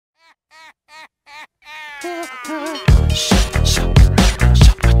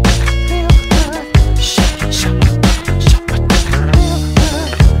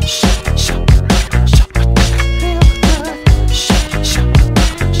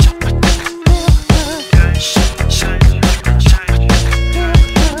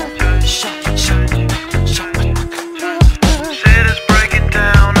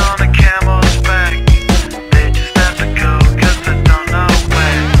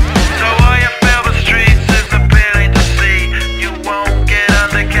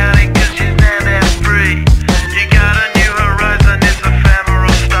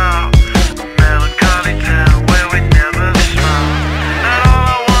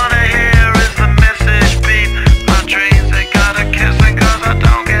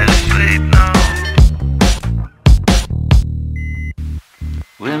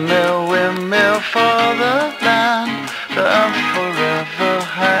Windmill, windmill for the land, and forever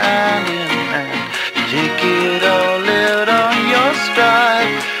hand in hand. Take it all, live on your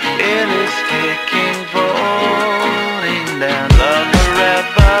stride. It is taking, voting down. Love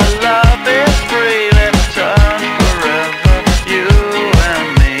forever, love is free. Let's turn forever, you and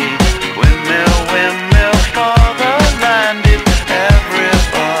me. Windmill, windmill for the land. Is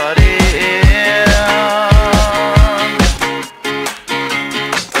everybody in?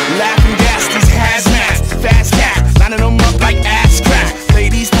 Laughing gas, these hazmats, fast cats, lining them up like ass crack.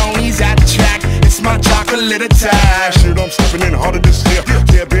 Ladies, ponies at the track, it's my chocolate attack. Shit, I'm stepping in harder this year.